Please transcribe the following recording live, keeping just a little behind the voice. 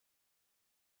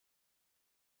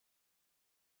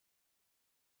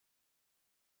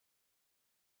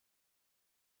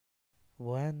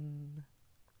One,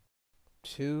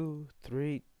 two,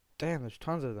 three. Damn, there's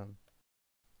tons of them.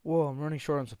 Whoa, I'm running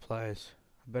short on supplies.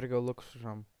 I better go look for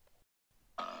some.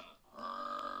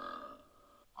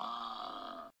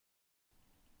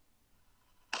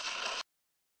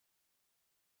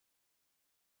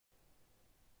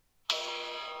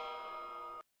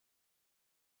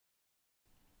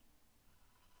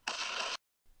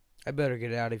 I better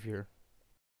get out of here.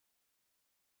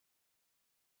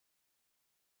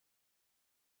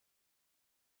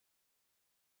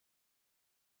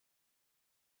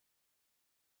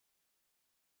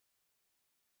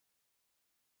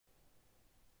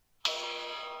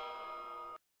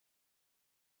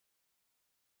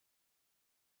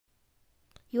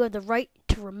 You have the right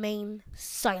to remain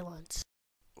silent.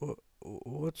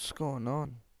 What's going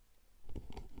on?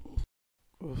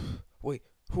 Wait,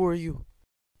 who are you?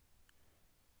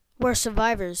 We're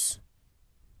survivors.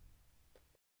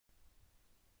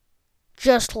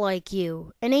 Just like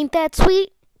you. And ain't that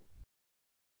sweet?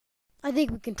 I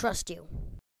think we can trust you.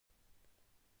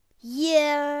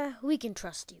 Yeah, we can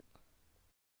trust you.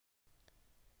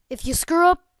 If you screw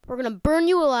up, we're gonna burn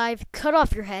you alive, cut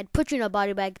off your head, put you in a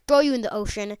body bag, throw you in the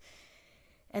ocean,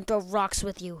 and throw rocks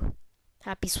with you.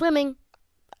 Happy swimming.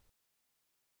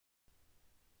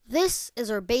 This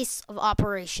is our base of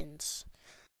operations.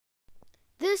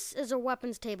 This is our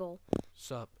weapons table.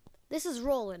 Sup? This is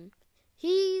Roland.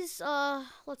 He's,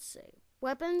 let's see,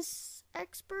 weapons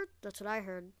expert? That's what I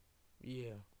heard.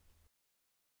 Yeah.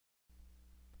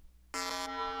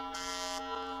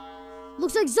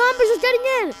 Looks like zombies are getting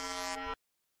in!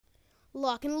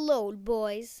 Lock and load,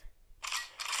 boys.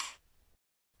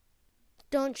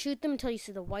 Don't shoot them until you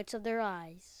see the whites of their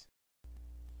eyes.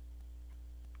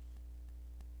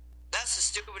 That's the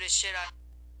stupidest shit I've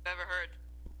ever heard.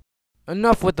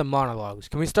 Enough with the monologues.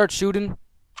 Can we start shooting?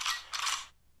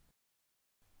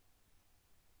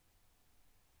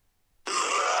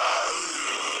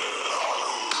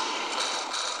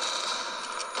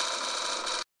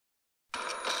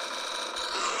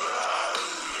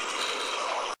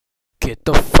 Get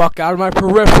the fuck out of my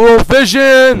peripheral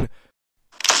vision!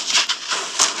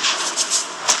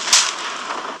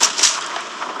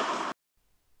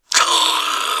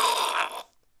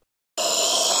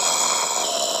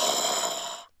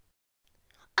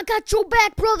 I got your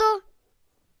back, brother!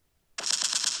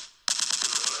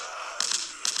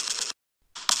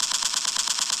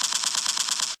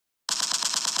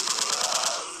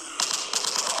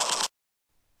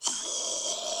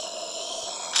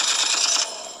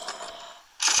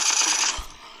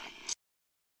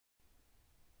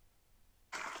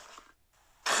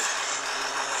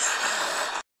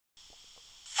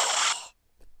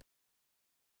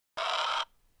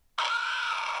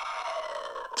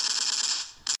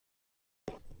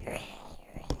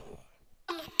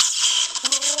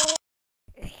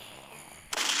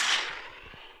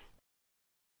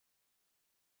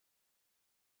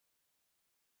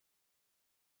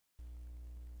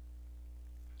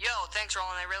 Yo, thanks,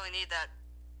 Roland. I really need that.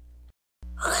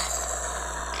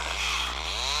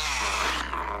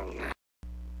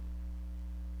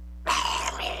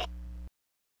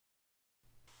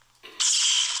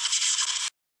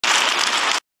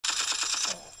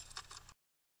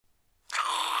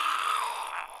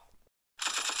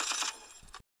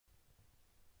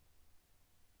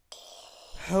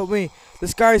 Help me.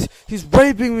 This guy's, he's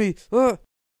raping me.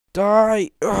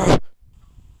 Die. Ugh.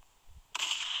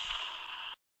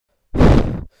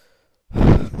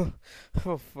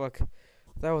 Oh, fuck.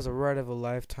 That was a ride of a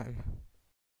lifetime.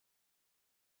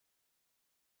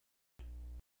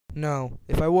 No,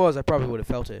 if I was, I probably would have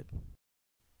felt it.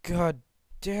 God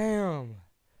damn.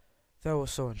 That was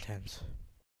so intense.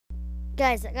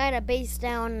 Guys, I got a base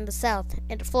down in the south,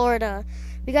 in Florida.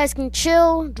 You guys can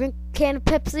chill, drink a can of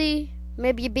Pepsi,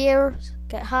 maybe a beer,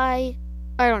 get high.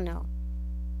 I don't know.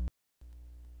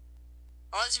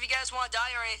 Unless if you guys want to die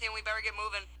or anything, we better get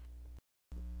moving.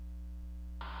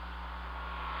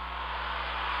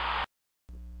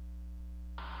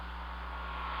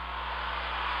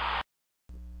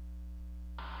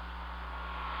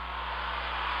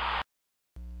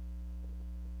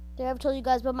 Did I ever tell you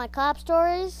guys about my cop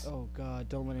stories? Oh god,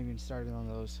 don't let me get started on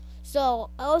those. So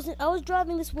I was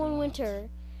driving this one winter,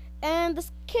 and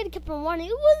this kid kept on whining,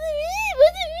 "It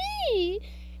wasn't me,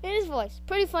 in his voice.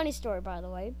 Pretty funny story, by the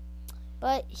way.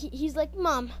 But he's like,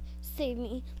 "Mom, save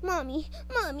me, mommy."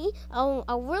 I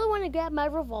really want to grab my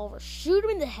revolver, shoot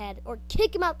him in the head, or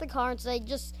kick him out the car and say,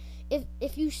 "Just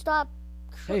if you stop."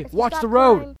 Hey, watch the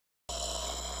road.